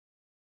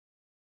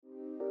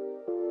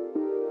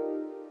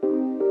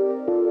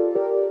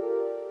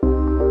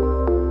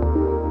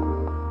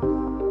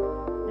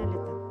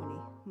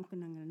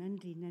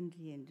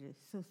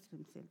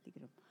சோஸ்திரம்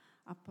செலுத்துகிறோம்.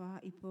 அப்பா,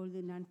 இப்பொழுது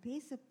நான்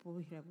பேசப்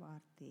போகிற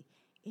வார்த்தை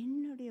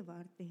என்னுடைய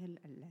வார்த்தைகள்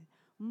அல்ல,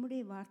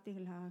 உம்முடைய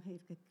வார்த்தைகளாக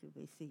இருக்க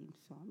கிருபை செய்யும்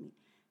சுவாமி.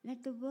 Let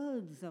the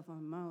words of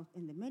our mouth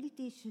and the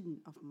meditation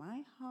of my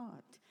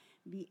heart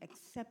be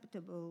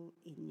acceptable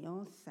in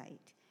your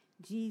sight.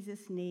 In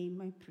Jesus' name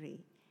I pray.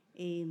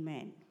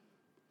 Amen.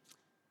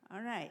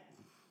 All right.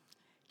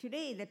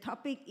 Today the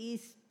topic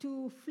is to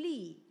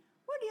flee.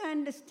 What do you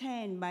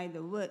understand by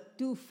the word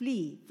to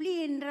flee? Flee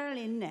என்றால்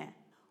என்ன?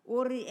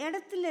 ஒரு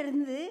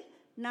இடத்திலிருந்து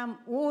நாம்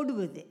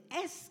ஓடுவது,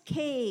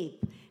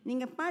 escape.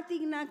 நீங்கள்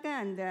பார்த்தீங்கன்னாக்கா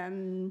அந்த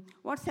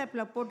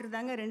வாட்ஸ்அப்பில்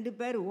போட்டிருந்தாங்க 2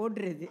 பேர்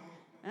ஓடுறது.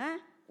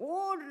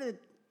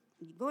 ஓடுறது,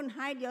 you go and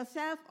hide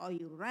yourself or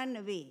you run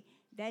away.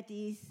 That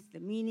is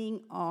the meaning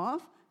of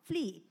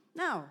flee.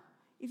 Now,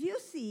 if you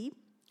see,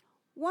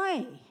 why?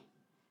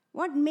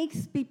 What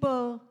makes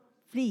people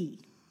flee?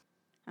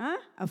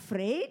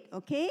 Afraid,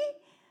 okay?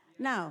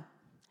 Now,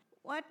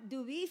 what do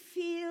we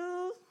feel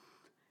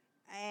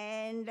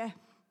and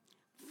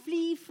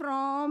flee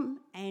from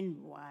and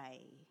why?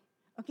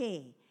 Okay,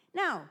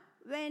 now,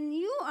 when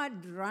you are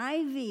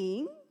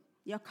driving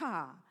your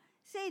car,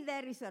 say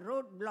there is a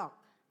roadblock,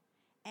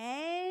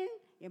 and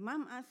your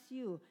mom asks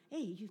you,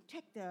 hey, you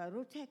check the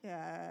road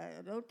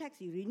tax,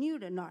 you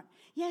renewed or not?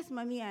 Yes,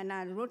 mommy,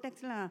 நான் road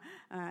taxலாம்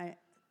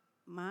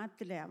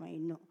மாற்றலை. அவன்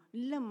இன்னும்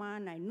இல்லைம்மா,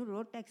 நான் இன்னும்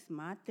road tax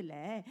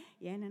மாற்றலை,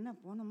 ஏன்னா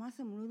போன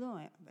மாதம் முழுதும்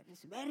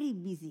இட்ஸ் வெரி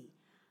பிஸி.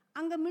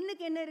 அங்கே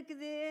முன்னுக்கு என்ன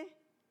இருக்குது?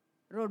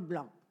 Road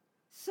block.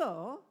 So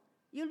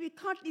you'll be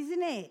caught,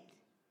 isn't it?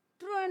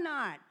 True or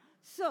not?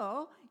 So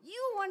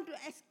you want to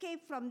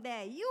escape from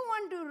there, you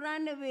want to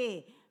run away,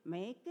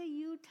 make a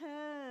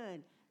U-turn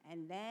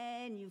and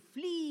then you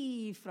flee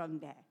from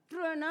there.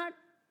 True or not?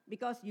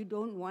 Because you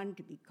don't want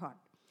to be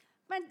caught.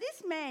 But this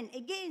man,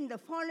 again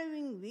the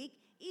following week,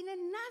 in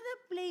another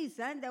place,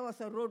 there was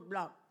a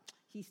roadblock.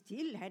 He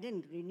still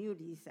hadn't renewed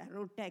his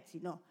road tax,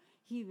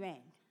 He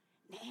went.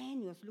 Then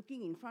he was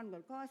looking in front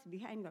of cars,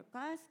 behind the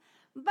cars.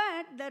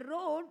 But the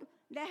road,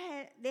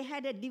 they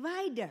had a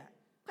divider,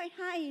 quite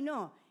high,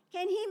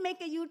 Can he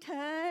make a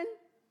U-turn?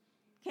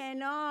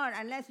 Cannot,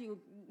 unless you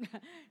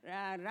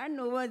run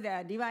over the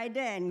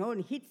divider and go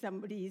and hit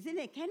somebody, isn't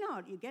it?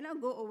 Cannot. You cannot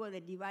go over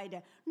the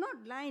divider. Not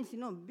lines,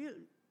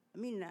 built.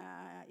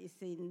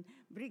 It's in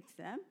bricks.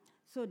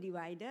 So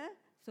divider.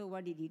 So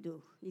what did he do?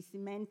 He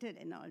cemented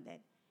and all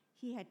that.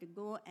 He had to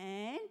go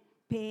and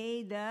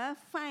pay the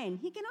fine.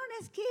 He cannot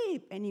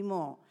escape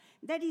anymore.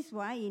 That is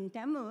why in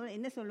Tamil,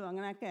 என்ன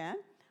சொல்லுவாங்கனாக்க,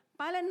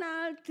 பல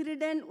நாள்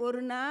திருடன்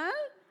ஒரு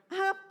நாள்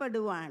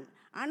அகப்படுவான்.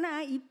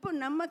 ஆனால் இப்போ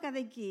நம்ம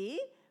கதைக்கு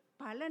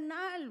பல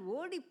நாள்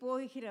ஓடி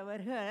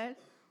போகிறவர்கள்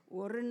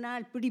ஒரு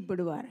நாள்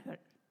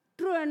பிடிபடுவார்கள்.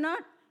 True or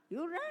not?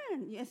 You run,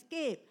 you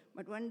escape,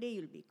 but one day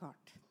you'll be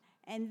caught.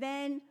 And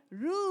then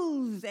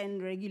rules and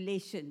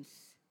regulations.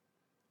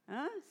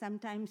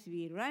 Sometimes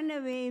we run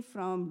away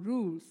from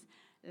rules,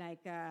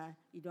 like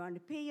you don't want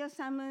to pay your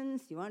summons,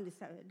 you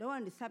don't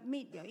want to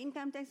submit your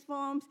income tax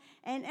forms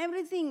and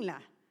everything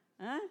lah.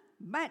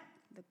 But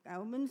the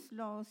government's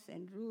laws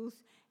and rules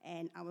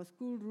and our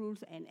school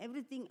rules and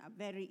everything are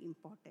very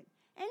important.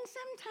 And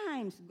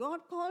sometimes God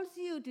calls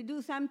you to do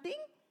something,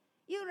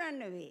 you run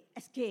away,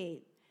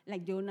 escape,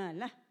 like Jonah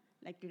lah.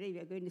 Like today we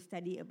are going to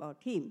study about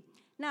him.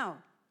 Now,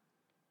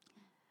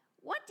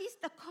 what is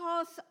the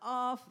cause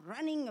of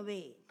running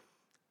away?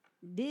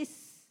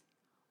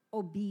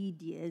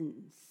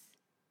 Disobedience.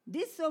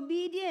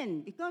 Disobedient,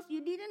 because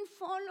you didn't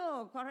follow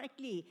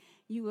correctly.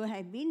 You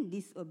have been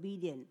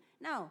disobedient.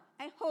 Now,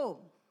 at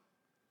home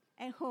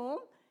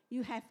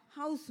you have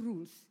house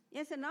rules.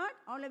 Yes or not?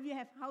 All of you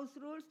have house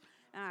rules.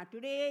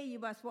 Today you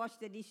must wash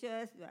the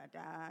dishes,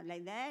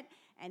 like that.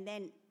 And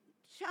then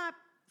sharp,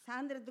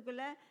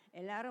 சாயந்தரத்துக்குள்ளே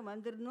எல்லாரும்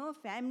வந்துடணும்,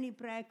 family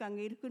ப்ரேயருக்கு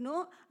அங்கே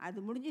இருக்கணும், அது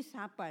முடிஞ்சு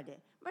சாப்பாடு.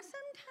 But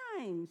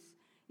sometimes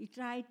you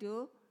try to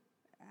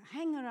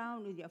hang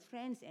around with your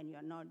friends and you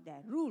are not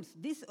there. Rules,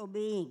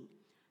 disobeying.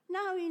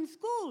 Now in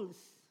schools,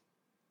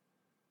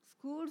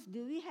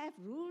 do we have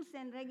rules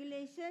and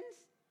regulations?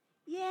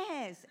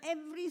 Yes,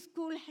 every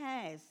school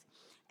has.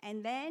 And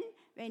then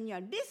when you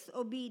are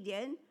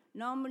disobedient,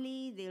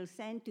 normally they'll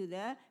send to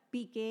the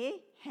PK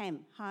Ham,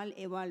 Hal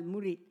Eval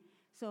Murid.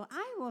 So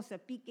I was a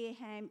PK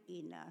Ham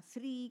in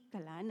Sri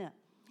Kalana.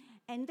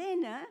 And then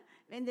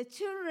when the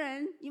children,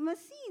 you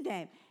must see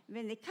them,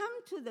 when they come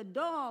to the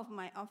door of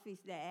my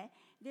office there,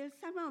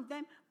 some of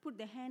them put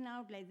the hand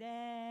out like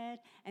that,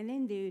 and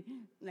then they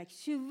like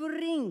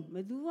shivering,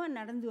 மெதுவா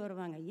நடந்து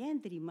வருவாங்க.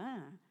 ஏன் தெரியுமா?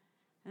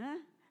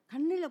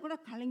 கண்ணில் கூட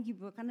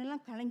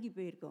கண்ணெல்லாம் கலங்கி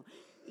போயிருக்கும்.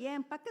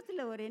 என்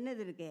பக்கத்தில் ஒரு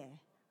என்னது இருக்கு,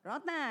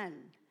 ரோத்தான்,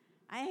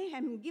 I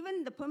am given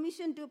the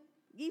permission to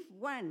give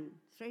one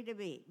straight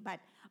away, but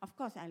of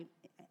course I'll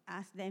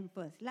ask them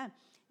first lah.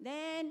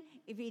 Then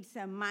if it's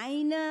a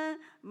minor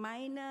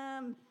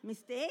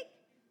mistake,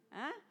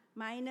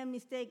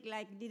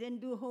 like didn't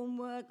do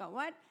homework or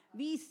what,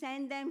 we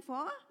send them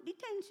for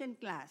detention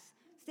class.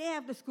 Stay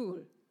after school.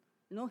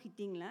 No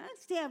hitting lah.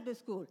 Stay after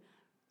school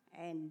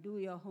and do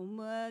your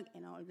homework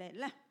and all that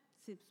lah.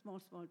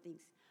 Small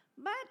things.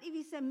 But if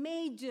it's a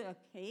major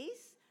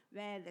case,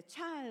 where the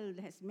child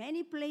has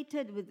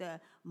manipulated with the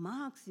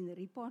marks in the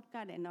report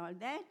card and all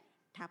that.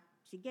 Tap,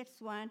 she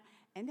gets one,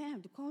 and then I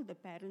have to call the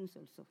parents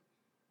also.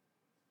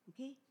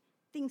 Okay?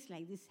 Things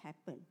like this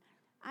happen.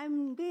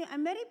 I'm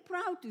very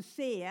proud to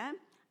say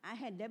I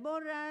had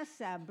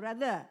Deborah's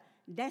brother,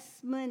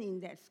 Desmond, in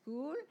that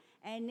school,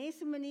 and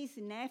Nesimoni's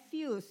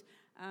nephews,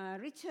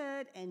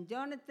 Richard and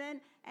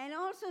Jonathan, and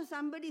also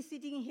somebody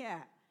sitting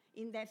here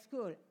in that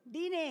school,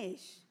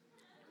 Dinesh.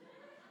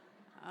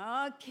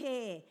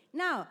 Okay.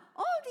 Now,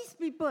 all these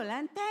people,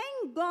 and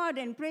thank God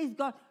and praise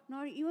God,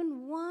 not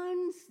even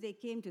once they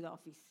came to the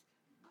office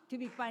to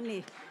be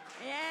punished.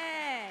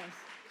 Yes.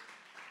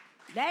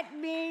 That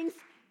means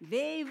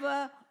they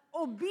were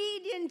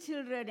obedient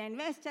children. And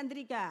where's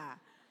Chandrika?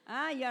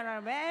 You're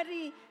a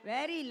very,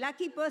 very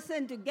lucky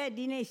person to get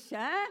Dinesh.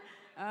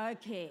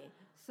 Okay.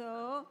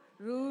 So,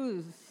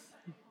 rules.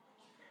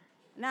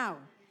 Now,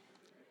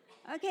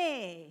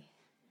 okay.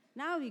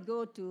 Now we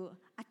go to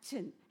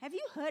Achan. Have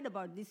you heard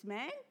about this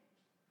man?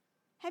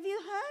 Have you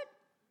heard?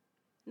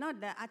 Not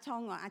the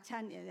Achong or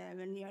Achan,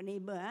 your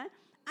neighbor.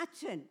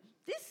 Achan.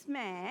 This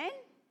man,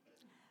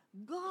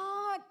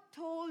 God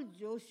told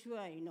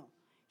Joshua,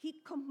 he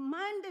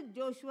commanded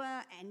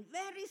Joshua, and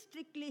very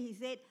strictly he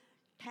said,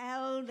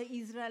 tell the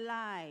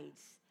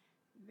Israelites,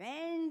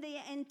 when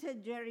they enter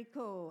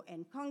Jericho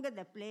and conquer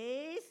the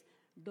place,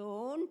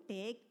 don't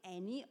take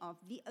any of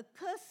the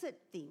accursed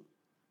thing.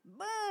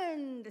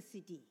 Burn the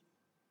city.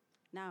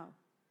 Now,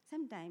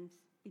 sometimes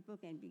people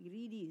can be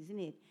greedy, isn't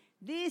it?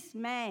 This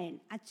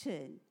man,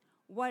 Achan,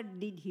 what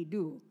did he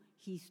do?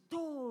 He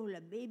stole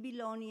a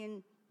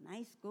Babylonian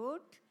nice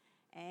coat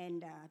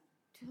and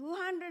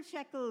 200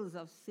 shekels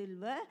of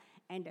silver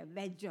and a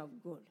wedge of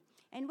gold.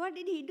 And what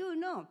did he do?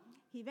 No,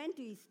 he went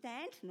to his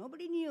tent.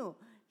 Nobody knew.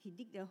 He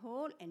digged a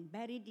hole and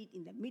buried it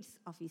in the midst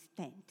of his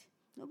tent.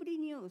 Nobody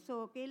knew.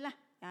 So, okay lah,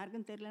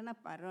 யாருக்கும் தெரியலன்னா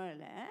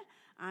பரவாயில்ல.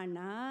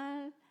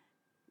 ஆனால்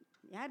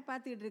யார்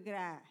பார்த்துக்கிட்டு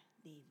இருக்கிறா?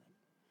 தேவன்.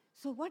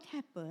 So what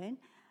happened?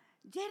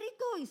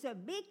 Jericho is a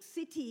big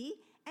city,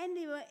 and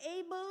they were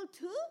able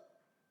to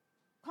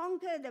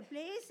conquer the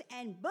place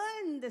and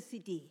burn the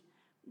city.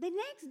 The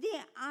next day,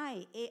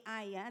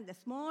 the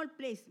small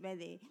place where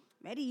they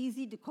very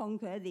easy to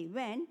conquer, they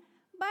went,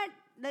 but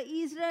the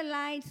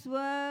Israelites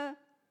were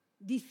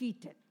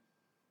defeated.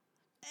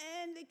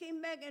 And they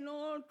came back and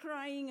all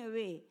crying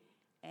away.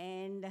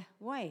 And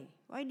why?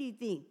 Why do you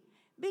think?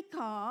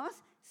 Because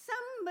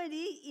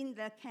somebody in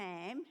the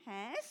camp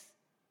has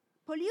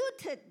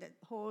polluted the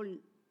whole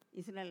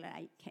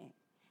Israelite camp,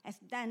 has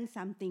done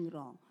something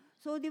wrong.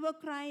 So they were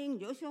crying,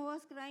 Joshua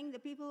was crying, the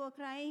people were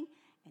crying,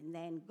 and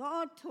then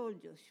God told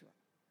Joshua,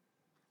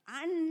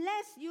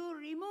 unless you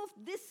remove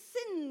this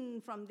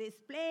sin from this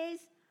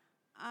place,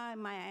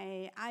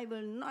 I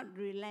will not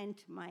relent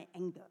my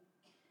anger.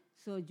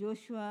 So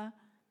Joshua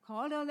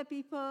called all the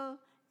people,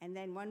 and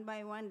then one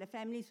by one the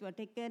families were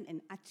taken,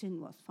 and Achan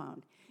was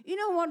found. You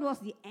know what was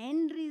the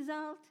end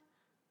result?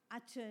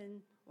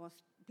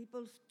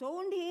 People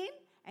stoned him,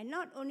 and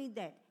not only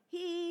that,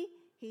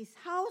 his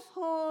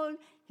household,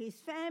 his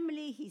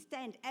family, his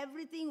tent,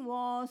 everything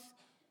was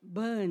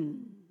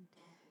burned.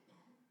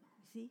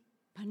 See,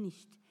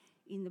 punished.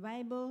 In the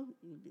Bible,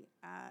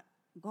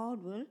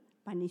 God will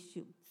punish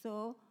you.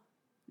 So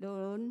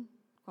don't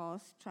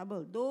cause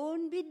trouble.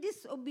 Don't be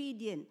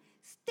disobedient.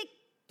 Stick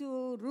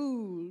to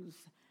rules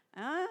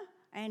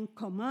and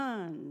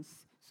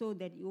commands so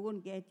that you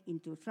won't get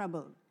into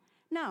trouble.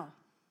 Now,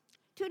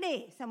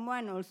 today,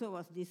 someone also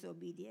was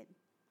disobedient.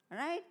 All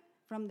right?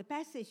 From the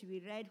passage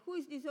we read, who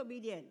is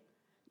disobedient?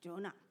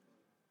 Jonah.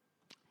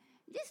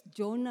 This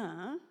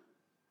Jonah,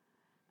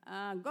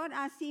 God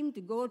asked him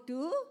to go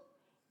to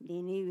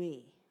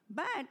Nineveh.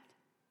 But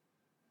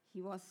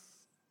he was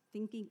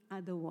thinking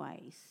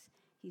otherwise.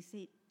 He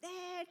said,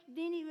 that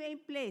Nineveh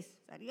place,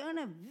 you're in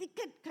a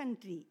wicked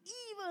country,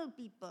 evil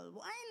people,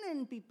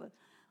 violent people.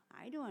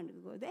 I don't want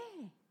to go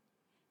there.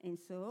 And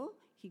so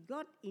he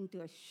got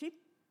into a ship,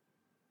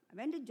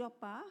 went to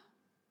Joppa,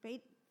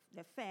 paid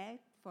the fare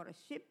for a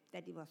ship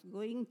that he was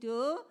going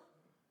to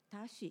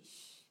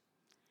Tarshish.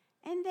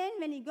 And then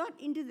when he got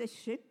into the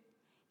ship,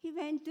 he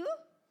went to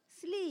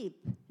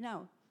sleep.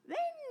 Now,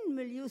 when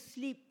will you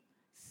sleep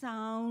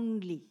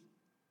soundly?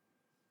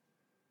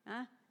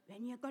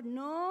 When you've got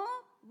no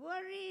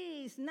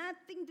worries,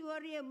 nothing to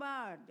worry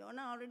about.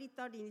 Jonah already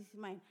thought in his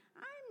mind,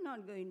 I'm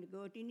not going to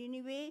go to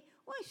Nineveh.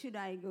 Why should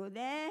I go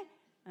there?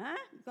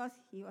 Because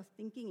he was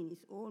thinking in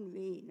his own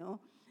way,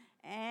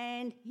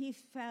 And he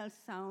fell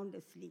sound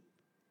asleep.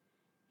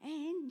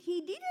 And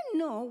he didn't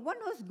know what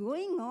was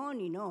going on,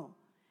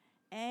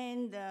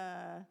 And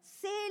the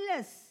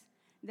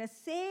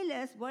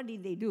sailors, what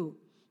did they do?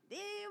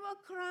 They were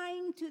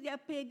crying to their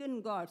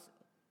pagan gods,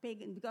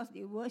 because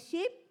they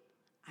worship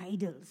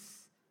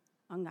idols.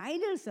 And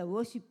idols are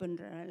worshipped.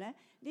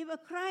 They were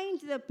crying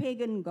to the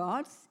pagan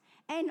gods.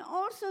 And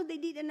also they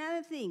did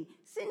another thing.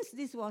 Since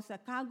this was a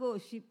cargo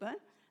ship,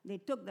 they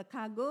took the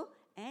cargo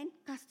and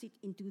cast it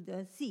into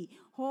the sea,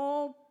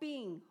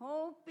 hoping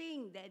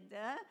that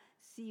the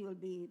sea will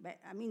be,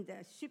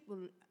 the ship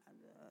will,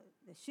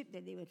 the ship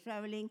that they were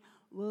traveling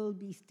will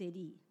be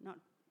steady, not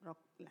rock.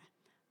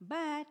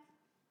 But,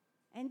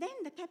 and then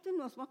the captain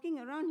was walking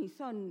around, he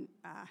saw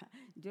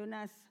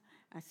Jonah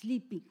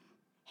sleeping.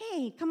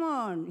 Hey, come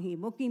on, he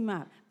woke him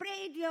up.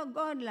 Pray to your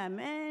God,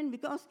 man,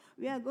 because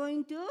we are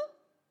going to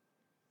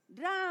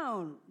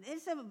drown.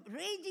 There's a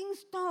raging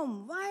storm,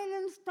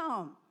 violent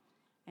storm.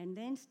 And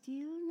then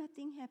still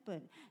nothing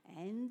happened.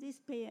 And these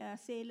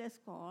sailors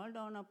called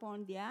on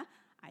upon their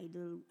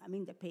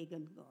the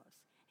pagan gods.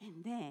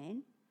 And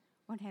then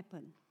what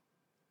happened?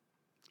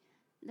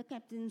 The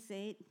captain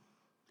said,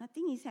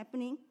 nothing is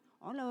happening.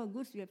 All our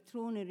goods we have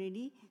thrown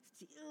already.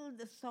 Still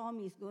the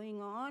storm is going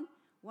on.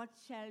 What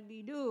shall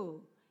we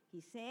do?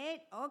 He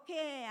said,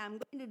 okay, I'm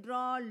going to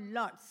draw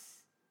lots.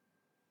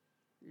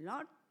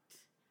 Lot,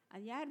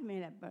 அது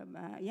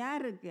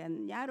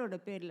யாரோட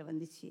பேரில்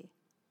வந்துச்சு?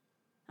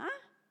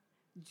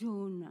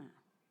 ஜோனா.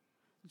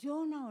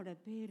 ஜோனாவோட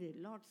பேர்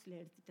லாட்ஸில்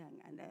எடுத்துட்டாங்க.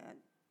 அந்த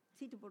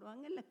சீட்டு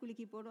போடுவாங்கல்ல,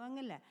 குலுக்கி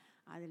போடுவாங்கல்ல,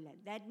 அதில்.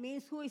 That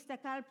means who is the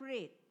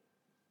culprit?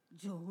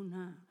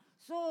 Jonah.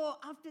 So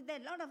after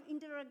that, a lot of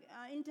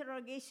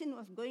interrogation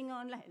was going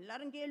on.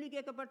 எல்லாரும் கேள்வி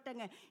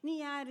கேட்கப்பட்டாங்க. நீ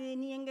யாரு,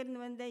 நீ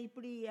எங்கேருந்து வந்த,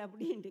 இப்படி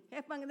அப்படின்ட்டு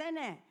கேட்பாங்க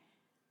தானே.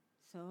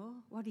 So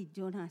what did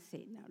Jonah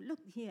say? Now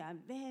look here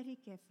very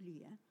carefully.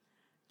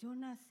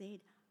 Jonah said,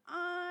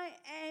 I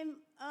am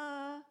a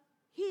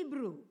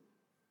Hebrew.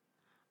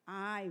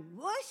 I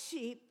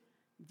worship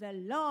the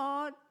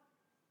Lord,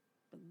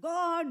 the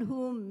God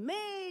who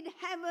made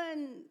heaven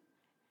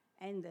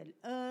and the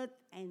earth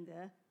and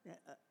the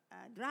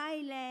dry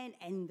land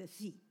and the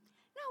sea.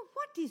 Now,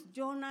 what is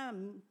Jonah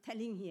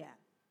telling here?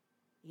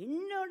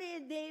 என்னுடைய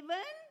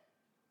தேவன்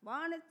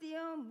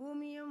வானத்தையும்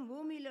பூமியும்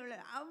பூமியில் உள்ள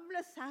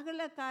அவ்வளோ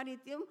சகல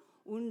காரியத்தையும்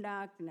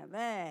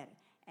உண்டாக்குனவர்.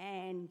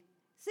 And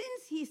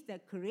since he is the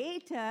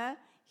creator,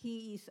 he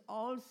is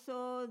also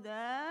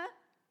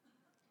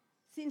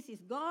since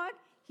he's God,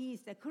 he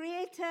is the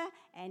creator,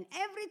 and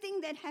everything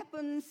that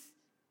happens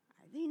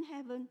either in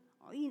heaven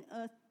or in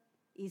earth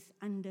is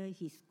under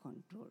his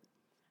control.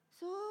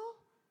 So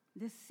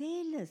the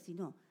sailors,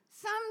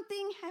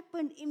 something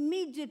happened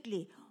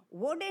immediately.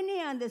 உடனே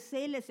அந்த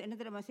sailors என்ன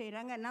தெரியுமா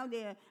செய்கிறாங்க? Now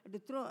they to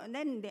throw, and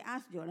then they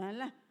asked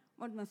Jonah,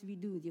 what must we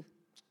do with you?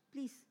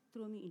 Please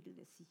throw me into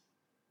the sea.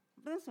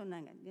 அப்பதான்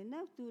சொன்னாங்க, என்ன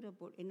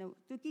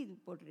தூக்கி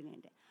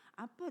போட்டுருங்கன்ட்டு.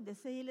 அப்போ the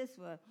sailors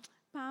were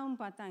பாவம்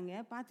பார்த்தாங்க.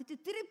 பார்த்துட்டு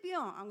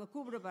திருப்பியும் அவங்க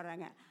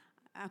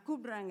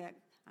கூப்பிடுறாங்க.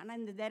 ஆனால்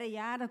இந்த தடவை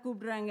யாரை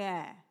கூப்பிடுறாங்க?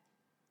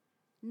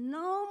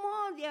 No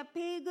more their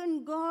pagan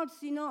gods,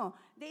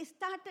 They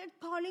started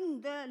calling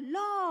the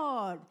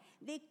Lord.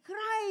 They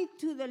cried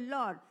to the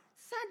Lord.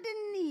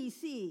 Suddenly,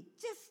 see,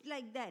 just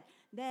like that,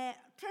 the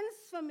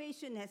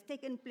transformation has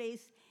taken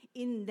place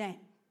in them.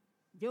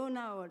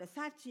 ஜோனாவோட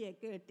சாட்சியை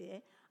கேட்டு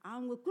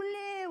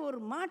அவங்களுக்குள்ளே ஒரு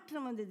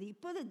மாற்றம் வந்தது.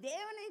 இப்போது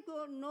தேவனை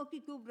நோக்கி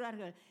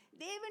கூப்பிடுறார்கள்.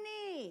 தேவனே,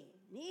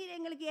 நீர்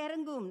எங்களுக்கு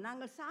இறங்கும்,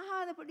 நாங்கள்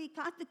சாகாதபடி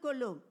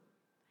காத்துக்கொள்ளும்.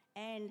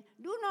 And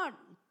do not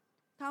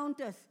count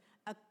us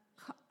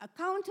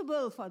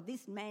accountable for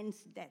this man's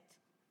death.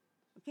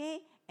 Okay?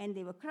 And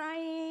they were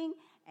crying,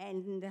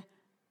 and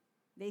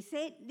they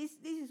said, this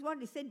is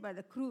what is said by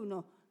the crew,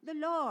 the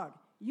Lord,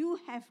 you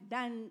have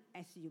done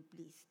as you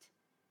pleased.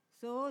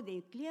 So they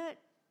cleared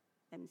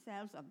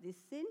themselves of this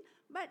sin,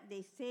 but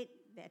they said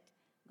that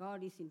God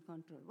is in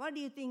control. What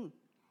do you think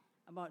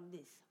about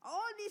this?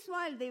 All this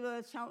while they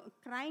were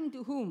crying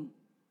to whom?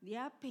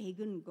 Their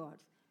pagan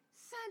gods.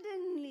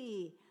 Suddenly,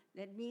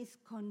 that means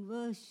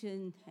conversion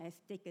has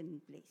taken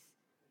place.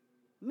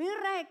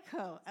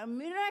 A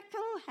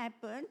miracle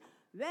happened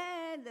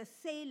where the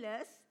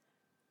sailors,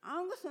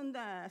 அவங்க சொந்த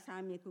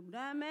சாமியை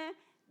கும்பிடாம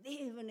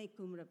தேவனை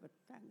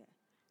கும்பிடப்பட்டாங்க.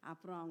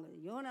 அப்புறம் அவங்க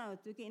யோனாவை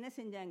தூக்கி என்ன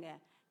செஞ்சாங்க?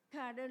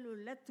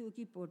 கடலுள்ள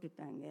தூக்கி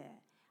போட்டுட்டாங்க.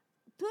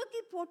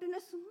 தூக்கி போட்டுன்னா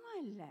சும்மா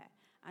இல்லை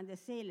அந்த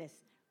sailors.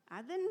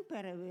 அதன்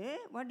பிறகு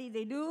what did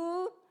they do?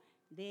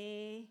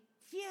 They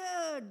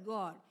feared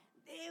God.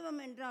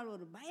 தேவம் என்றால்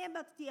ஒரு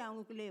பயபக்தி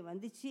அவங்களுக்குள்ளே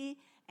வந்துச்சு.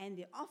 And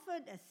they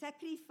offered a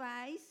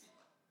sacrifice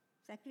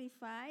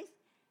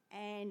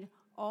and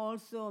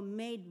also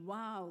made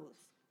vows.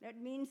 That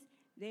means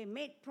they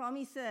made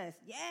promises.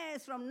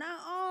 Yes, from now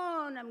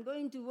on, I'm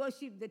going to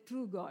worship the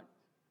true God.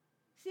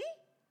 See?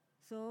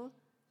 So,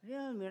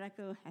 real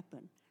miracle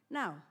happened.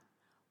 Now,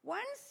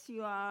 once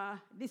you are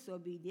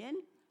disobedient,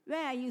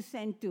 where are you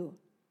sent to?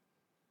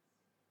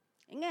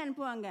 எங்கே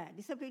அனுப்புவாங்க?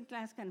 Discipline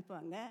கிளாஸ்க்கு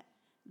அனுப்புவாங்க.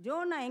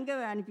 ஜோனா எங்கே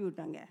அனுப்பி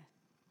விட்டாங்க?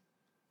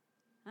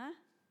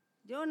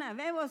 Jonah,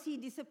 where was he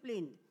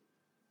disciplined?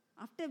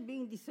 After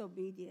being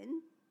disobedient,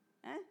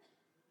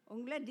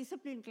 உங்களை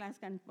discipline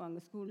கிளாஸ்க்கு அனுப்புவாங்க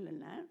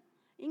ஸ்கூல்லன்னா.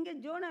 இங்கே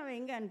ஜோனாவை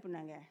எங்கே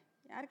அனுப்புனாங்க?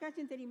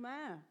 யாருக்காச்சும் தெரியுமா?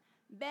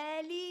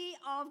 belly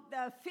of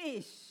the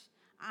fish.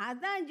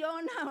 அதான்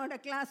ஜோனாவோட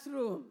class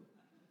room.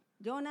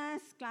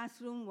 Jonah's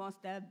classroom was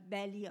the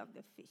belly of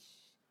the fish.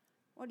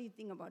 What do you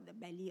think about the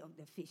belly of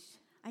the fish?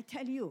 I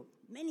tell you,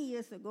 many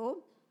years ago,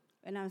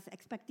 when I was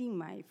expecting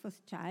my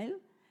first child,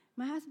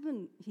 my husband,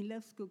 he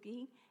loves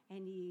cooking,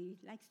 and he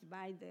likes to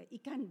buy the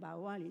ikan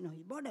bawal.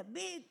 He bought a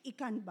big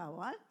ikan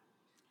bawal,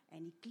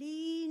 and he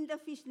cleaned the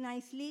fish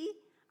nicely.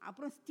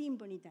 அப்புறம் steam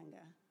பண்ணிட்டாங்க.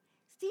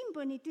 Steam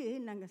பண்ணிவிட்டு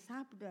நாங்கள்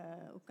சாப்பிட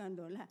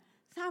உட்காந்தோம்ல,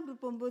 சாப்பிட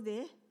போகும்போது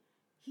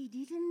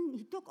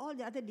he took all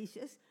the other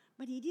dishes,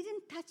 but he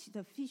didn't touch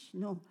the fish,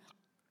 no.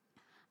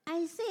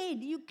 I said,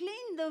 you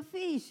clean the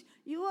fish,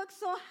 you work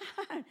so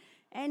hard,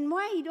 and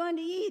why you don't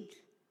want to eat?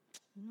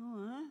 No,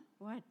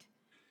 what?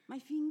 My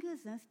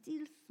fingers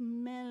still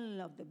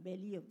smell of the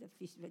belly of the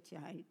fish which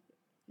I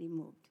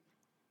removed.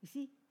 You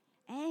see?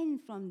 And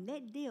from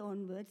that day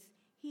onwards,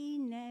 he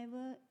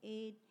never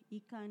ate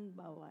ikan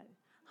bawal.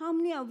 How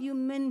many of you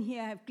men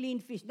here have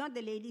cleaned fish? Not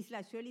the ladies,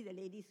 surely the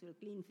ladies will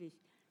clean fish,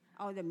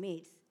 or the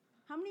maids.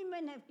 How many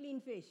men have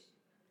cleaned fish?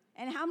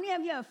 And how many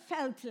of you have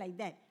felt like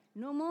that?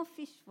 No more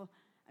fish,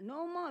 no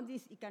more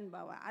this ikan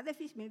bawal. Other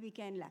fish maybe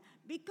can lah.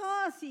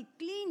 Because he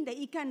cleaned the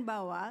ikan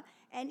bawal,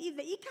 and if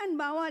the ikan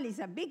bawal is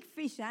a big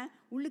fish,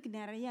 உள்ளுக்கு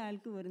நிறைய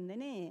அழுக்கு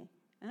வருந்தனே,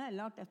 a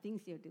lot of things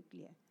you have to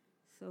clear.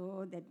 So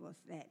that was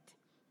that.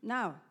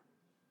 Now,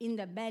 in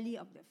the belly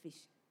of the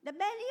fish. The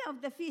belly of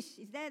the fish,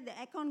 is there the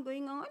aircon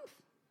going on?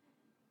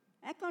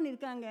 Aircon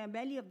இருக்காங்க,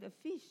 belly of the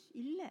fish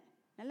இல்லை.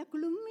 நல்லா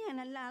குளுமையாக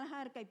நல்லா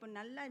அழகாக இருக்கா. இப்போ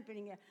நல்லா இப்போ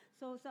நீங்கள்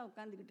சோஸாக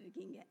உட்காந்துக்கிட்டு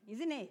இருக்கீங்க,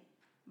 isn't it?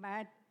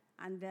 பட்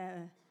அந்த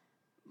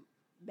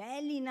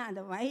பேலினா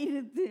அந்த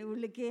வயிறுத்து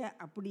உள்ளுக்கே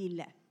அப்படி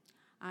இல்லை.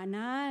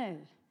 ஆனால்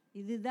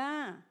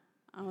இதுதான்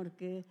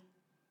அவருக்கு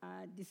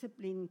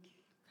டிசிப்ளின்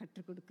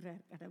கற்றுக்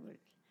கொடுக்குறார் கடவுள்.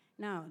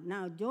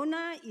 Now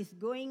Jonah is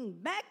going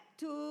back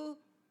to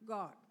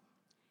God.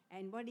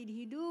 And what did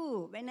he do?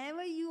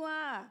 Whenever you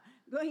are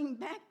going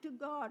back to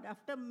God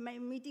after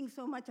meeting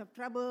so much of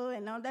trouble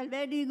and all that,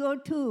 where do you go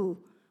to?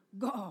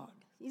 God,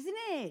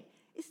 isn't it?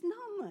 It's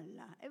normal.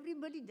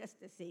 Everybody does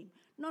the same.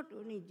 Not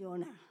only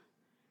Jonah.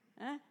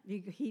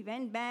 He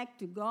went back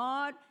to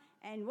God,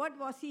 and what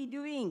was he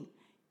doing?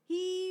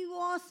 He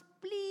was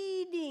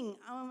pleading.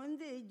 அவன்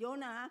வந்து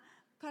ஜோனா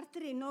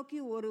கர்த்தரை நோக்கி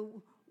ஒரு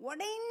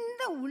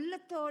உடைந்த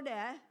உள்ளத்தோட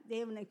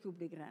தேவனை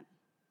கூப்பிடுகிறான்.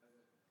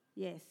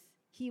 Yes,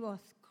 he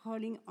was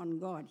calling on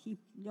God.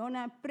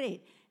 Jonah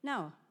prayed.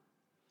 Now,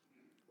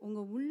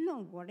 உங்கள்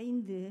உள்ளம்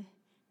உடைந்து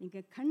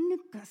நீங்கள் கண்ணு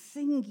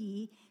கசங்கி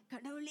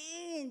கடவுளே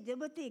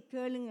ஜெபத்தை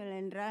கேளுங்கள்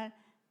என்றால்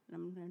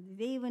நம்ம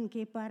தேவன்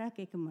கேட்பாரா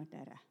கேட்க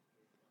மாட்டாரா?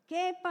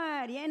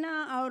 கேட்பார். ஏன்னா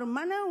அவர்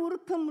மன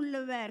உருக்கம்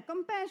உள்ளவர்,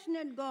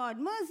 compassionate God,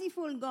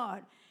 merciful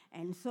God.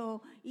 And so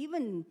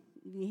even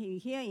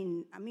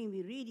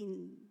we read in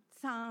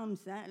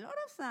Psalms, a lot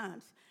of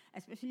Psalms,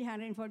 especially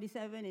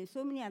 147 and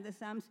so many other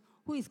Psalms,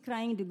 who is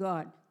crying to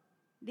God?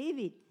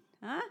 David,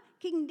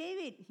 King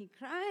David, he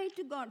cried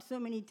to God so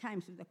many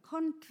times with a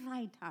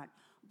contrite heart,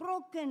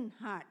 broken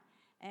heart.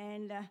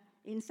 And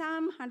in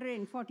Psalm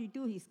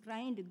 142, he's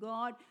crying to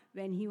God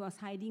when he was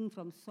hiding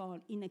from Saul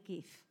in a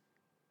cave.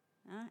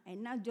 And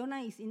now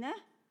Jonah is in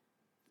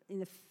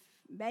the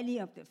belly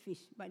of the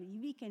fish. But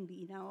we can be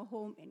in our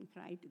home and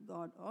cry to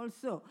God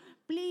also,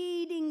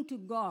 pleading to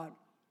God.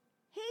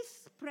 His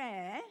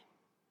prayer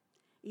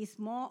is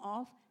more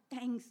of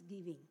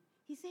thanksgiving.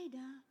 He said,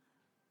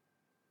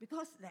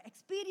 because the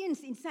experience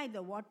inside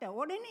the water,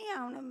 உடனே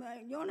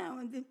யோனா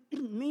வந்து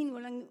மீன்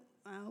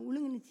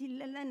உழுங்குனுச்சு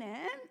இல்லைன்னு.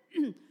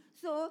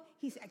 So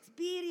his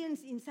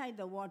experience inside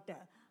the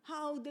water,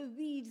 how the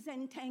weeds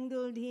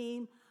entangled him,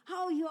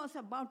 how he was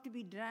about to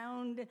be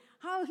drowned,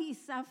 how he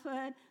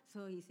suffered. So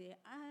he said,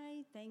 I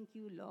thank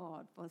you,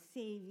 Lord, for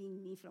saving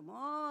me from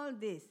all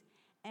this.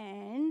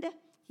 And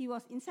he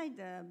was inside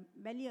the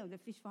belly of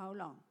the fish for how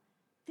long?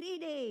 3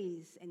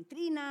 days and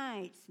 3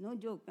 nights, no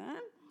joke,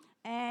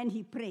 And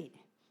he prayed.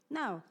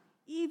 Now,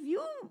 if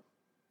you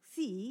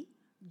see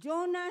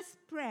Jonah's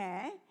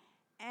prayer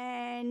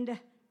and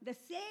the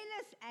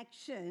sailor's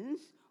actions,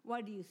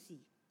 what do you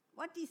see?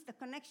 What is the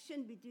connection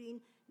between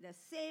the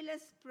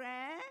sailor's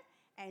prayer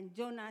and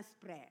Jonah's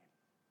prayer?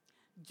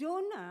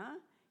 Jonah,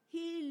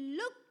 he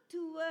looked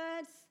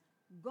towards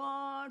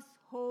God's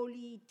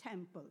holy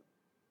temple.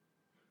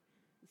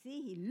 See,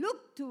 he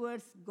looked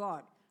towards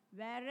God,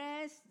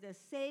 whereas the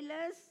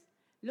sailors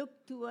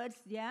looked towards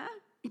their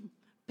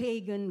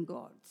pagan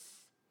gods.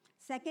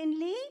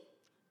 Secondly,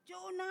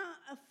 Jonah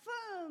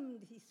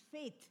affirmed his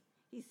faith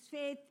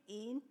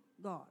in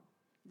God.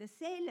 The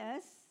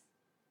sailors,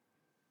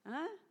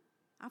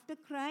 after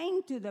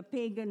crying to the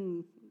pagan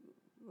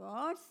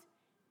gods,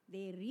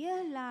 they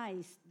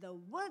realized the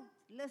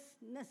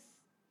worthlessness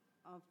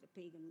of the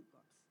pagan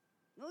gods.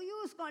 No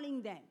use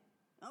calling them.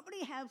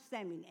 Nobody helps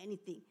them in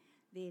anything.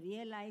 They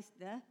realized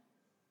the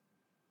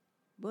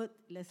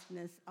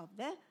worthlessness of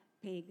the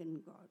pagan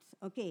gods.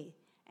 Okay.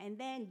 And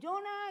then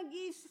Jonah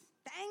gives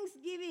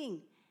thanksgiving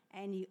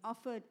and he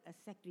offered a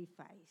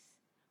sacrifice.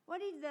 What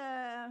did the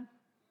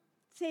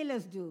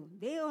sailors do?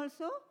 They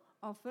also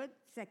offered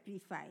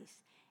sacrifice.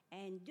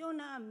 And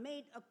Jonah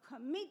made a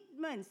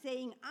commitment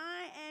saying,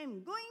 I am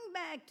going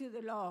back to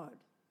the Lord.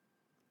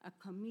 A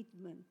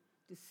commitment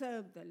to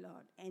serve the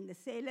Lord. And the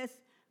sailors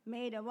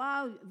made a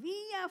vow, we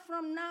are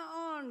from now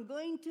on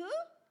going to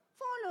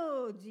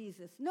follow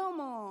Jesus. No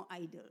more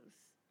idols.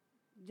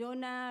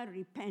 Jonah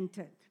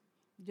repented.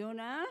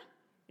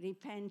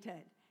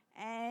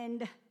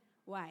 And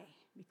why?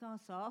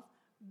 Because of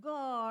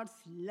God's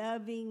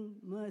loving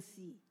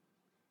mercy.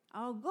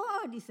 Our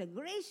God is a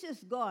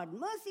gracious God,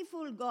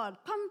 merciful God,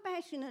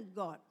 compassionate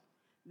God.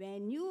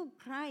 When you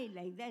cry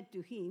like that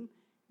to him,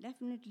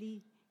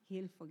 definitely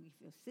he'll forgive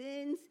your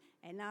sins.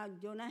 And now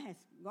Jonah has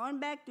gone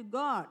back to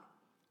God,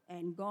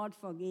 and God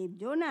forgave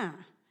Jonah.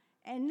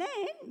 And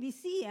then we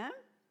see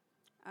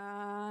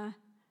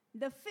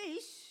the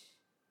fish,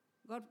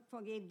 God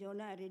forgave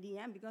Jonah already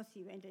because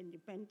he went and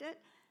repented.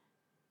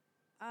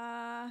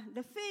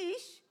 The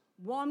fish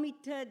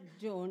vomited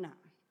Jonah.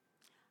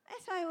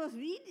 As I was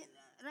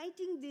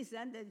writing this,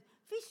 the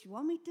fish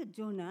vomited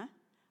Jonah,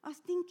 I was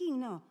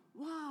thinking, no,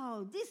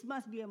 wow, this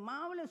must be a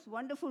marvelous,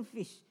 wonderful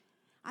fish.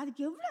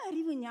 அதுக்கு எவ்வளோ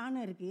அறிவு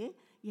ஞானம் இருக்குது,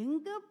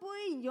 எங்கே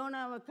போய்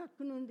ஜோனாவை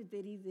கக்கணுன்னு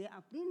தெரியுது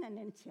அப்படின்னு நான்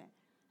நினச்சேன்.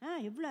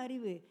 எவ்வளோ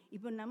அறிவு.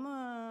 இப்போ நம்ம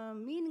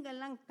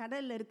மீன்கள்லாம்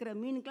கடலில் இருக்கிற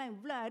மீனுக்கெலாம்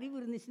இவ்வளோ அறிவு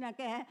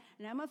இருந்துச்சுனாக்க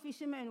நம்ம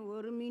ஃபிஷ்ஷுமேன்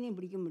ஒரு மீனையும்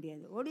பிடிக்க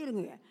முடியாது,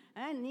 ஓடிடுங்க.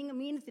 நீங்கள்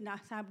மீன்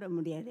சாப்பிட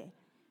முடியாது.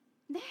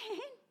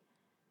 Then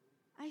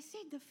I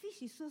said, the fish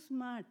is so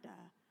smart.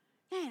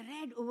 I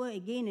read over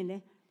again and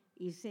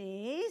it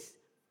says,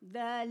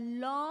 the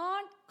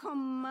Lord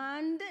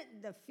commanded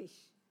the fish.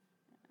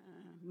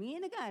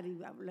 மீனுக்கு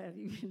அறிவு அவ்வளோ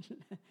அறிவு இல்லை.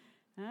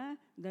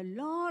 The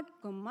Lord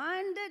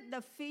commanded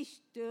the fish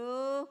to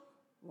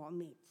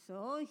vomit. So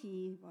he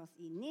was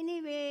in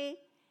Nineveh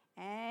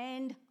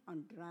and on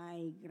dry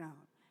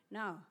ground.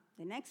 Now,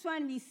 the next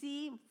one we see,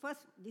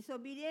 first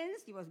disobedience,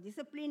 he was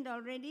disciplined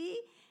already.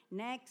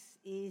 Next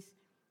is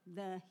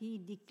he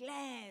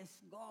declares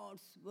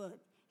God's word.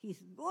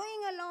 He's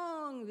going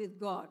along with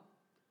God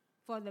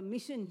for the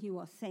mission he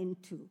was sent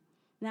to.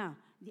 Now,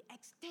 the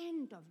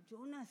extent of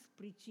Jonah's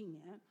preaching,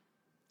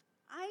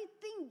 I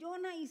think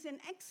Jonah is an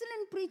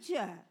excellent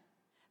preacher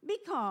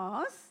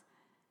because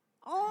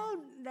all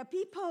the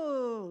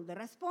people, the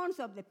response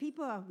of the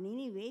people of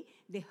Nineveh,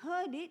 they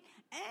heard it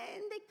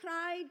and they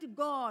cried to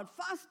God,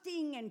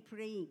 fasting and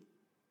praying.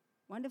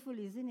 Wonderful,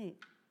 isn't it?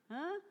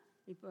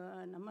 இப்போ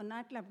நம்ம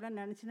நாட்டில் அப்படிலாம்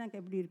நினச்சினாக்க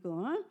எப்படி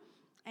இருக்கும்?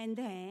 And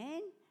then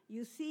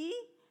you see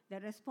the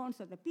response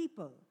of the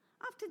people.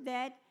 After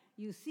that,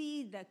 you see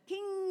the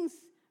king's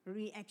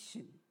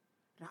reaction.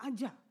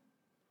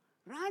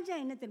 ராஜா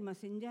என்ன தெரியுமா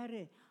செஞ்சார்?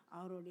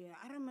 அவருடைய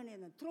அரண்மனை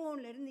அந்த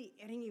த்ரோன்லேருந்து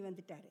இறங்கி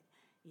வந்துட்டார்.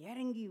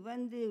 இறங்கி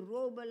வந்து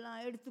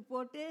ரோபெல்லாம் எடுத்து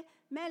போட்டு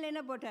மேலே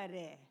என்ன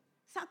போட்டார்?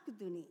 சாக்கு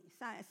துணி,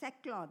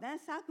 செக்லாத்,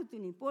 சாக்கு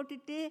துணி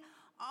போட்டுட்டு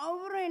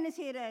அவரும் என்ன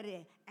செய்கிறாரு?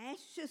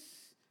 ashes.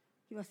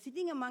 He was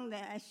sitting among the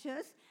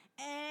ashes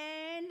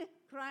and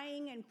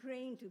crying and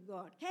praying to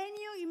God. Can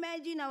you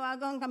imagine our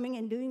Agong coming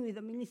and doing with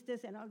the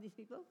ministers and all these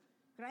people?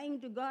 Crying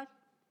to God.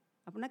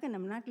 அப்படின்னாக்கா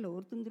நம்ம நாட்டில்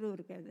ஒரு தொந்தரவு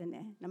இருக்காது தானே.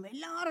 நம்ம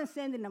எல்லாரும்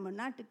சேர்ந்து நம்ம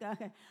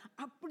நாட்டுக்காக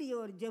அப்படி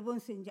ஒரு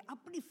ஜெபம் செஞ்சு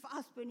அப்படி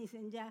ஃபாஸ்ட் பண்ணி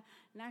செஞ்சால்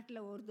நாட்டில்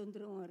ஒரு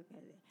தொந்தரவும்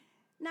இருக்காது.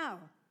 Now,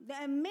 the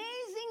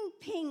amazing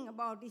thing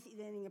about this,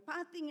 இதை நீங்கள்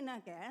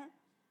பார்த்தீங்கன்னாக்க,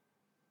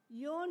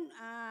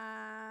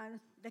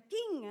 the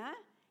king,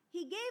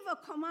 he gave a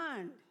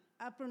command,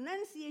 a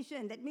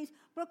pronunciation, that means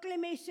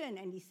proclamation,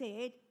 and he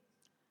said,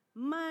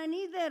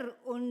 மனிதர்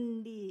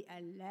ஒண்டி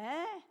அல்ல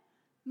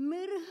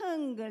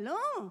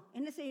மிருகங்களும்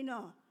என்ன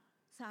செய்யணும்?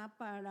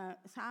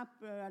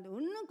 சாப்பாடு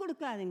ஒன்றும்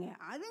கொடுக்காதுங்க,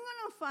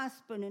 அதுங்களும்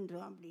ஃபாஸ்ட்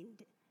பண்ணுன்றோம்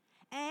அப்படின்ட்டு.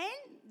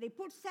 And they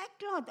put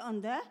sackcloth on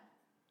the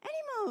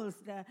animals,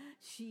 the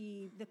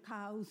sheep, the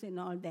cows and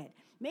all that.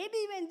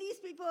 Maybe when these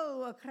people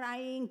were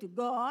crying to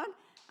God,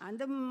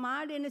 அந்த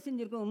மாடு என்ன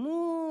செஞ்சுருக்கோம்?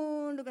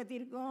 மூண்டு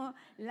கத்திருக்கோம்.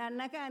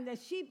 இல்லைன்னாக்கா அந்த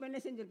ஷீப் என்ன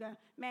செஞ்சுருக்கோம்?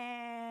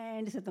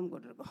 மேண்டு சத்தம்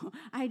போட்டிருக்கோம்.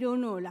 I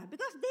don't know lah,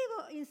 because they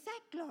were in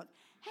sackcloth.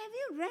 Have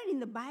you read in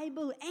the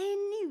Bible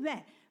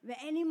anywhere where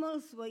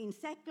animals were in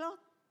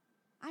sackcloth?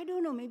 I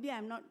don't know. Maybe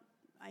I'm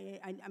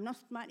not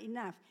smart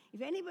enough.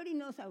 If anybody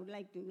knows, I would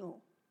like to know.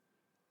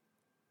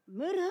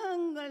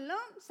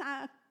 மிருகங்களும்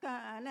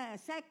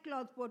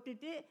sackcloth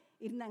போட்டுட்டு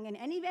இருந்தாங்க.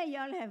 Anywhere you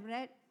all have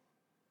read?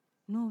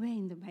 Nowhere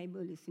in the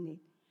Bible, isn't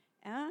it?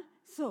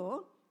 So,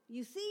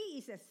 you see,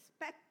 it's a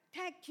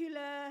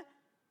spectacular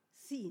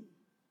scene.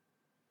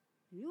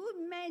 You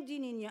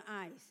imagine in your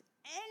eyes,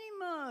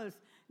 animals,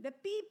 the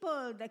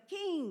people, the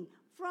king,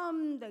 from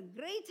the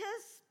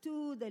greatest to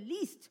the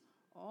least,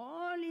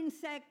 all in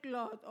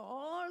sackcloth,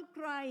 all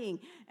crying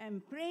and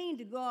praying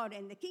to God.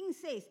 And the king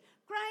says,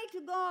 cry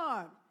to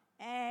God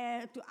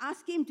to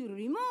ask him to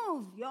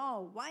remove your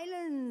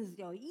violence,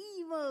 your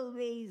evil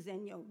ways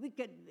and your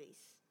wicked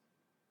ways.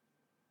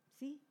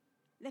 See?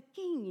 The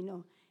king,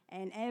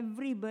 and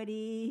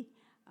everybody,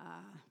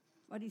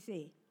 what do you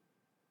say?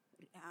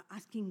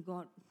 Asking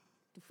God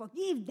to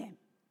forgive them,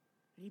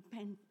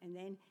 repent, and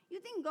then you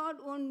think God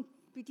won't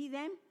pity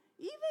them?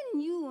 Even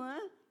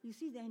you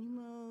see the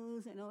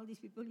animals and all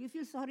these people, you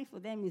feel sorry for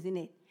them, isn't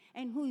it?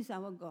 And who is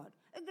our God?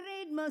 A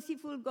great,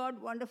 merciful God,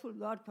 wonderful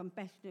God,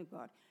 compassionate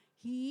God.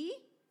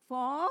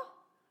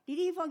 Did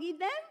he forgive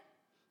them?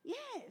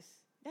 Yes,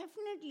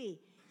 definitely.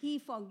 He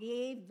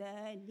forgave the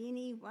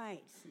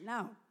Ninevites.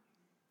 Now,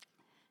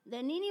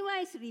 the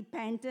Ninevites'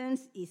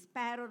 repentance is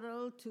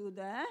parallel to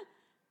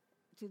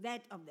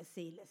that of the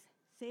sailors.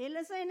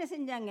 Sailors என்ன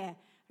செஞ்சாங்க?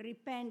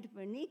 Repent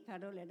பண்ணி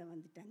கடவுளிடம்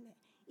வந்துட்டாங்க.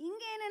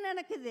 இங்கே என்ன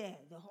நடக்குது?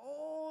 The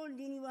whole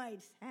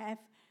Ninevites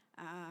have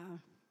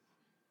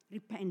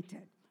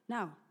repented.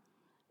 Now,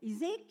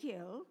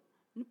 Ezekiel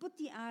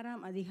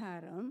 36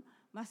 அதிகாரம்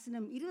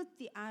வசனம்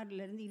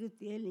 26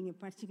 27 நீங்கள்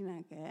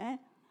படிச்சிங்கனாக்க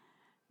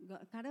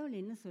கடவுள்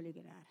என்ன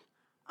சொல்லுகிறார்?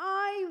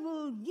 I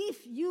will give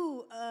you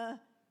a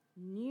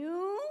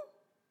new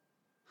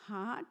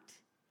heart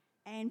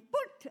and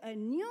put a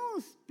new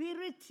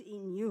spirit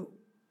in you.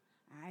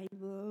 I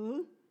will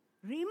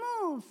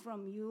remove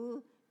from you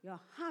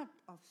your heart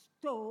of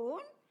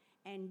stone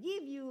and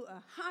give you a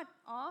heart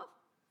of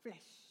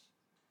flesh.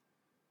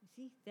 You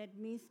see, that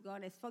means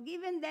God has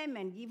forgiven them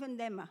and given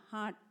them a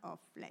heart of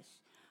flesh.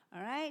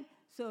 All right?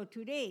 So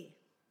today,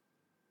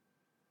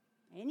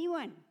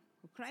 anyone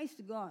who cries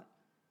to God,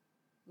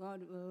 God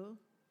will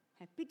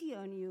have pity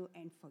on you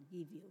and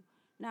forgive you.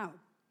 Now,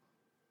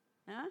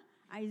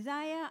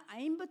 Isaiah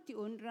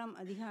 51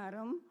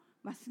 அதிகாரம்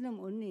வசனம்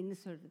 1 என்ன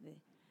சொல்றது?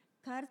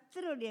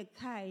 கர்த்தருடைய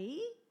கை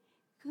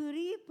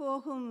குறி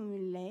போகவும்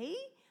இல்லை,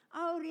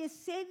 அவருடைய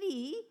செவி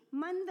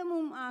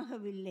மந்தமும்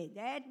ஆகவில்லை.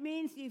 That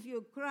means if you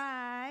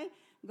cry,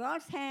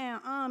 God's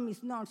arm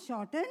is not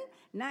shortened,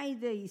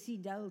 neither is he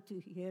dull to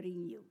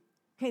hearing you.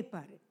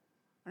 கேட்பாரு.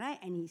 Right?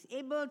 And he's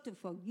able to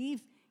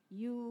forgive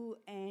you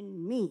and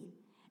me.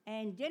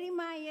 And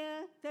Jeremiah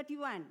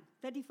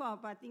 31:34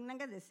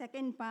 பார்த்தீங்கன்னாக்க the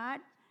second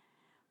part,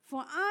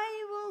 for I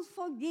will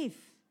forgive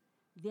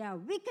their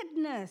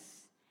wickedness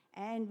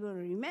and will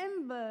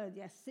remember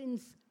their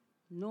sins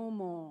no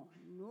more.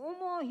 No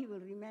more he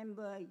will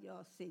remember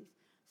your sins.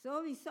 So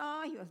we saw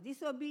he was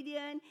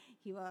disobedient,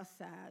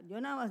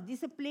 Jonah was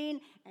disciplined,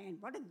 and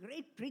what a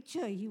great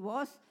preacher he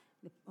was.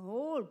 The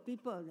whole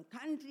people, the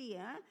country,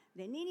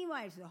 the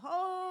Ninevites, the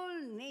whole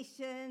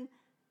nation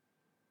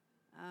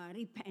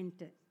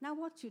repented. Now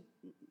what should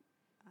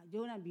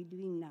Jonah be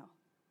doing now?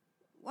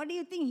 What do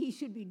you think he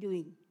should be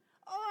doing?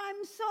 Oh,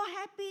 I'm so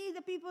happy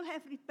the people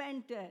have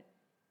repented.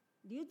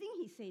 Do you think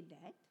he said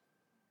that?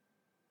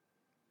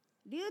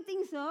 Do you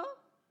think so?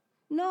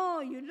 No,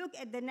 you look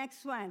at the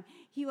next one.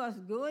 He was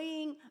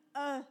going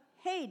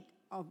ahead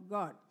of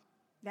God.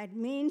 That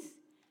means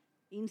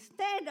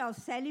instead of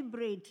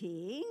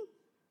celebrating,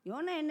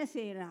 YONO என்ன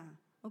செய்கிறான்?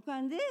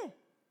 உட்காந்து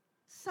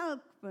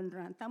சல்க்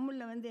பண்ணுறான்.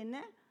 தமிழில் என்ன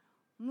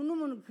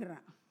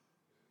முணுமுணுக்கிறான்.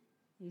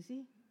 You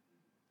see?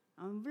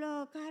 அவ்வளோ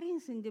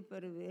காரியம் செஞ்ச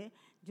பிறகு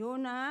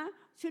ஜோனா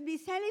should be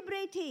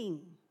celebrating.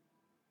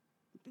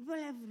 People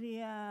have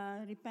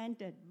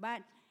repented,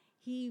 but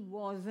he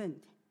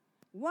wasn't.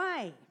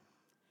 Why?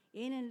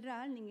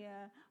 ஏனென்றால்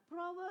நீங்கள்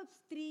Proverbs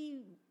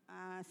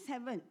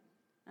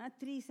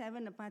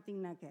 3:7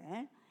 பார்த்தீங்கன்னாக்க,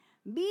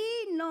 be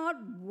not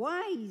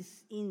wise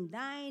in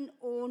thine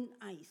own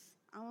eyes.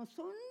 அவன்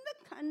சொந்த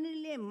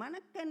கண்ணுலேயே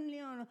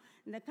மனக்கண்ணுலேயும்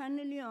இந்த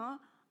கண்ணுலேயும்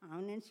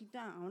அவன்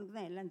நினச்சிக்கிட்டான் அவனுக்கு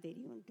தான் எல்லாம்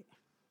தெரியும்ட்டு.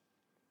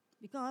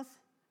 Because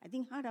I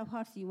think heart of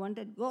hearts he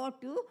wanted God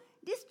to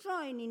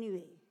destroy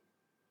Nineveh.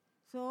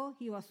 So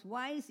he was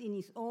wise in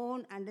his own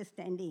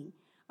understanding.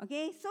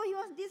 Okay, so he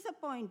was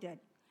disappointed.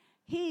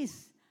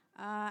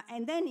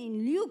 And then in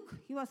Luke,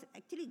 he was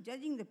actually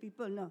judging the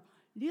people. No,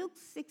 Luke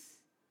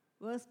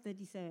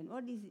 6:37.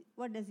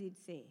 What does it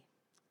say?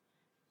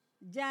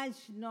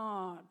 Judge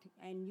not,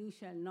 and you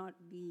shall not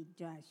be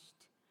judged.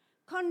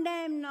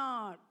 Condemn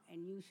not, and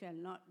you shall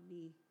not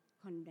be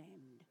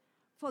condemned.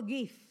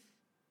 Forgive,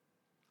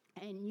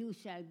 and you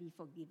shall be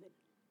forgiven.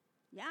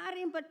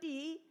 யாரையும் பற்றி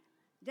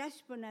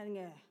judge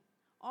பண்ணாதீங்க.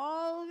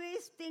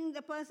 Always think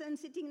the person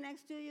sitting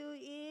next to you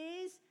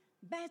is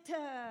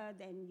better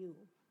than you.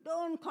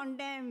 Don't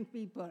condemn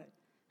people.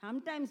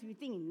 Sometimes we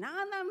think,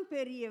 நான் தான்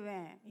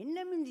பெரியவன், என்ன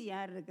மிஞ்சி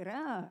யார்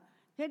இருக்கிறா?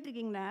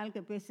 கேட்டிருக்கீங்களா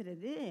ஆளுக்கு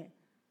பேசுறது?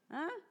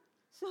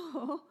 So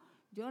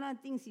Jonah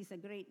thinks he's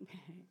a great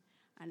man.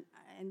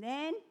 And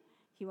then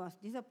he was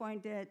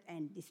disappointed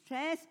and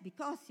distressed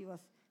because he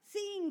was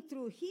seeing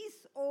through his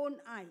own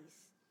eyes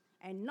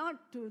and not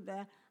through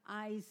the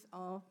eyes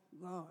of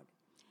God.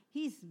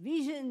 His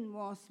vision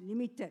was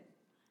limited.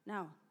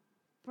 Now,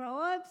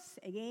 Proverbs,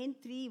 again,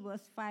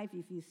 3:5,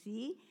 if you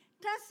see,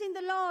 trust in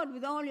the Lord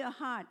with all your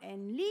heart and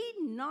lean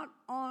not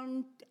on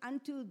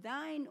unto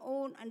thine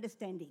own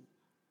understanding.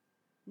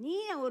 நீ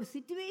ஒரு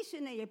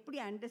சிச்சுவேஷனை எப்படி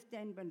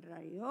understand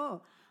பண்ணுறாயோ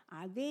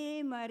அதே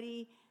மாதிரி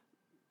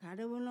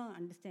கடவுளும்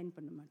understand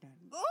பண்ண மாட்டார்.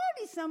 God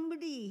is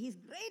somebody, he's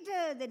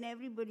greater than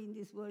everybody in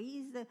this world. He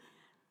is the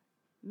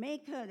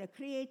maker, the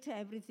creator,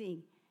 everything.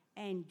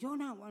 And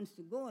Jonah wants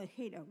to go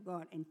ahead of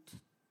God and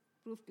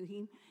prove to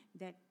him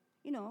that,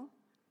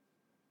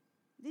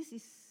 this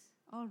is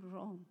all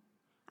wrong.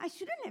 I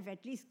shouldn't have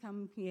at least come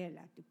here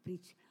to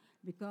preach,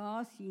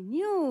 because he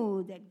knew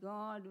that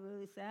God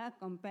was a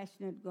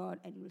compassionate God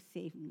and will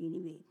save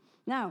Nineveh.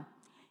 Now,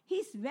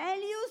 his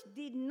values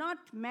did not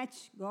match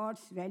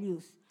God's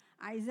values.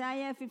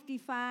 Isaiah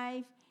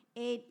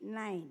 55:8-9.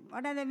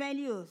 What are the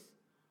values?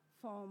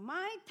 For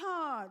my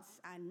thoughts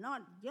are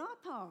not your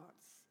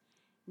thoughts,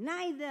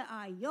 neither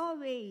are your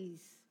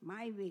ways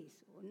my ways.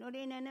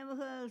 உன்னுடைய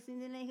நினைவுகள்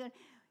சிந்தனைகள்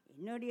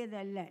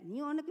என்னுடையதல்ல. நீ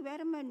உனக்கு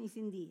வேற மாதிரி நீ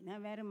சிந்தி,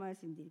 நான் வேற மாதிரி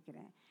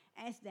சிந்திருக்கிறேன்.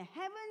 As the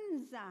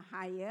heavens are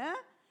higher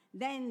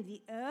than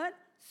the earth,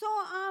 so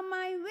are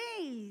my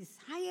ways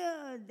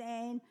higher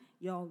than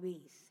your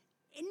ways.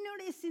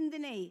 என்னுடைய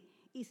சிந்தனை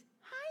is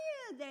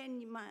higher than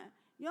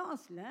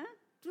yours,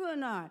 true or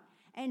not?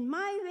 And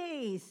my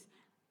ways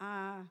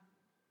are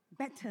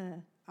better,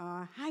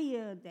 are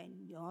higher than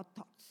your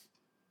thoughts.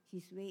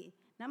 His way.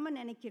 நம்ம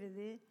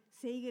நினைக்கிறது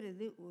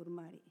செய்கிறது ஒரு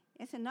மாதிரி.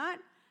 Yes or not?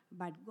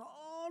 But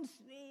God's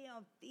way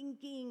of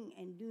thinking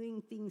and doing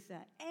things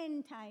are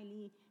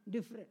entirely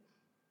different.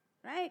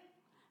 Right?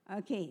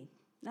 Okay.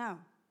 Now,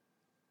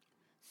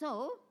 so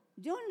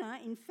Jonah,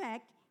 in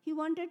fact, he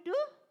wanted to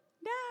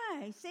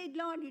die. He said,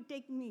 Lord, you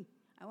take me.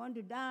 I want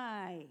to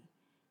die.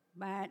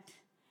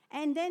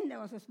 And then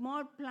there was a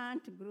small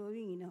plant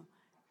growing,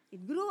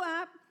 It grew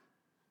up,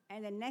 and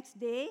the next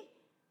day,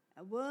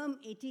 a worm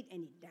ate it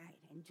and it died.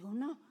 And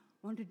Jonah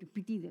wanted to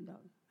pity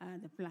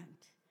the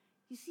plant.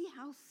 You see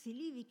how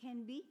silly we can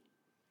be?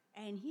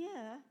 And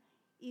here,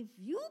 if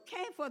you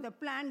care for the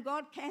plant,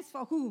 God cares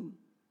for whom?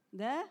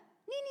 The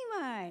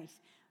Ninevites.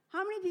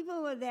 How many people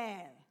were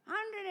there?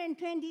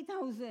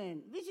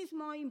 120,000. Which is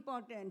more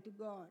important to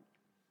God?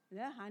 The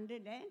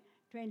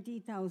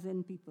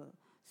 120,000 people.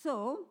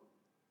 So,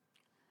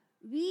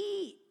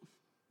 we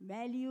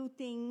value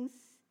things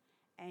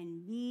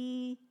and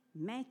we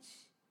match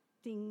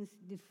things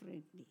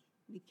differently.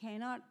 We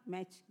cannot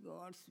match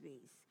God's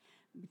ways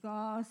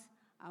because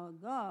our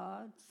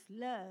God's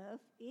love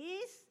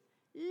is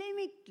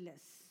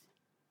limitless.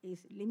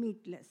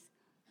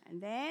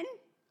 And then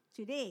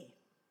today,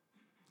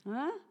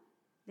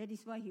 that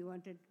is why he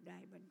wanted to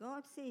die. But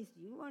God says,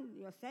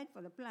 you're sad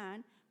for the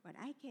plant, but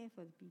I care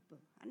for the people,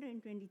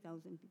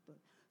 120,000 people.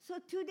 So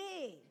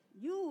today,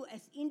 you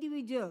as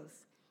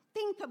individuals,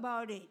 think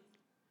about it,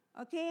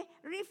 okay?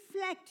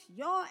 Reflect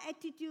your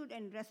attitude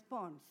and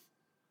response.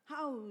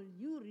 How will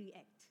you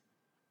react?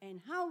 And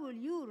how will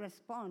you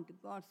respond to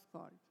God's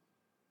call?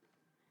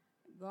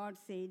 God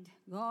said,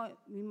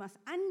 we must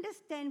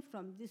understand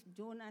from this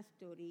Jonah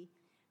story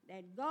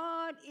that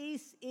God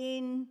is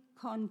in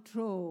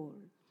control.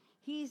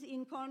 He is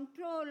in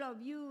control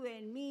of you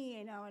and me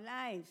and our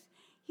lives.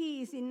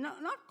 He is in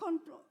not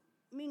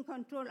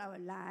control our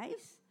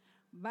lives,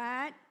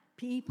 but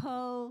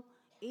people,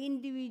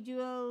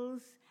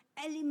 individuals,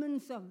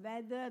 elements of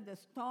weather, the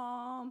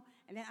storm,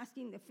 and then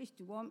asking the fish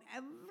to warm.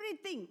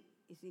 Everything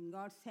is in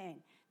God's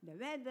hand. The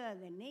weather,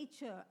 the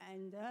nature,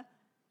 and the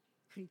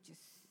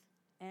creatures.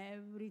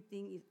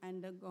 Everything is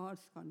under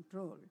God's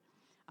control.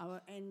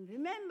 And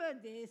remember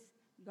this,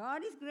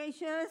 God is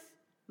gracious,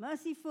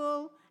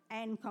 merciful,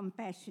 and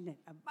compassionate,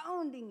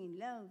 abounding in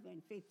love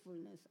and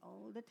faithfulness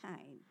all the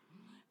time.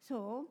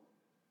 So,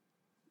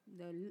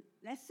 the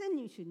lesson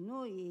you should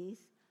know is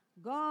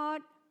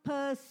God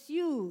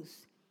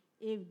pursues.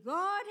 If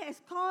God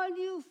has called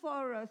you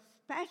for a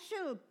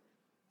special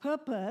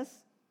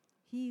purpose,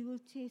 He will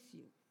chase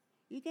you.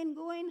 You can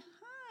go and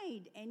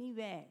hide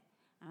anywhere.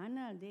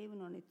 ஆனால் தேவன்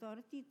உன்னை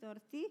துரத்தி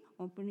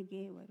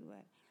உன்னுக்கே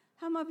வருவார்.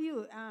 Some of you,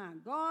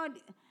 God,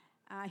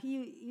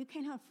 you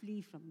cannot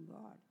flee from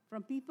God.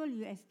 From people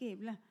you escape,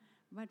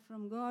 but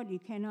from God you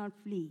cannot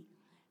flee.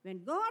 When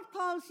God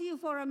calls you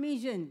for a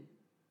mission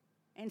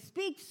and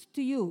speaks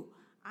to you,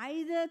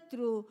 either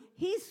through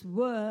His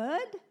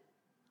word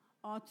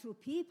or through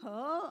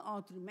people or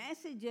through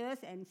messages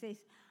and says,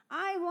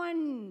 I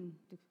want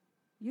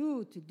you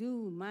to do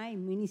my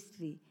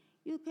ministry,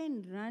 you can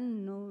run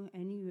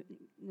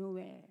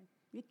nowhere.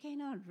 You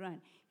cannot run.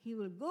 He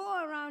will go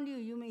around you.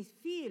 You may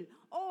feel,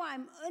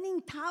 I'm earning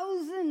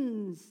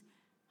thousands.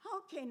 How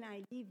can I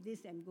leave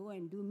this and go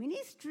and do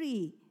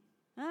ministry?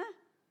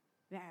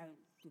 Well,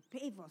 to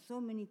pay for so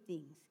many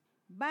things.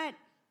 But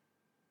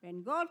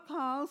when God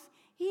calls,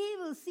 He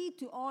will see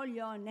to all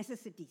your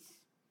necessities.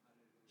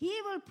 He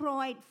will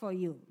provide for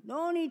you.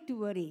 No need to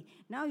worry.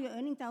 Now you're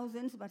earning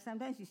thousands, but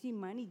sometimes you see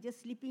money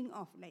just slipping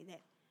off like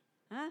that.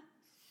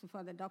 So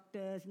for the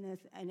doctors,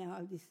 nurse, and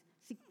all this,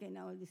 sick and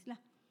all this.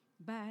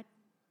 But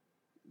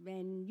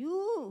when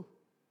you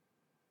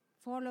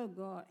follow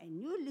God and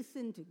you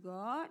listen to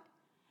God,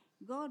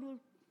 God will,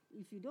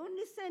 if you don't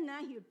listen,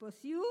 He will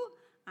pursue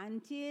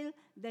until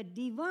the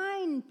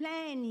divine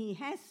plan He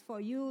has for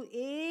you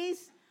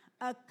is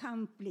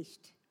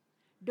accomplished.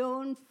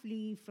 Don't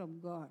flee from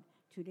God.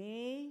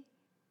 Today,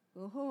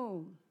 go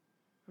home,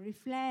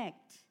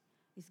 reflect.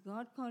 Is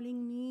God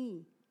calling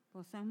me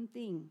for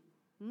something?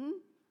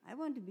 I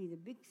want to be the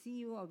big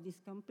CEO of this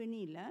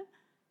company,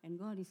 and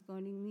God is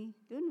calling me.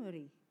 Don't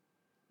worry.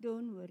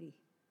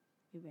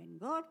 When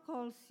God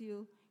calls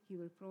you, He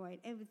will provide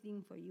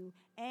everything for you.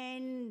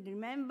 And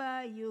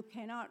remember, you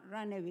cannot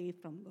run away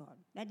from God.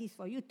 That is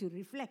for you to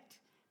reflect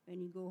when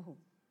you go home.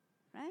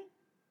 Right?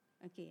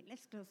 Okay,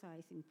 let's close our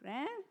eyes in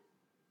prayer.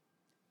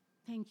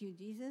 Thank you,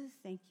 Jesus.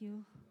 Thank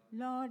you.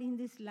 Lord, in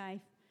this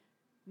life,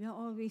 we are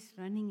always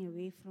running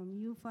away from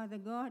you, Father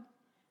God.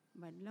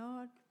 But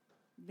Lord,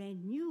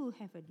 when you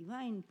have a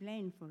divine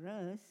plan for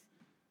us,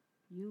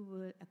 you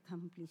will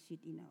accomplish it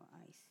in our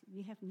eyes.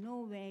 We have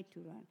nowhere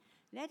to run.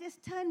 Let us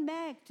turn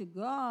back to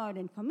God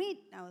and commit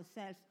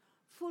ourselves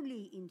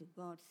fully into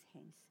God's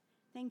hands.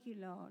 Thank you,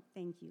 Lord.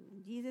 Thank you.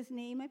 In Jesus'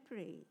 name I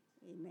pray.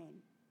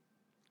 Amen.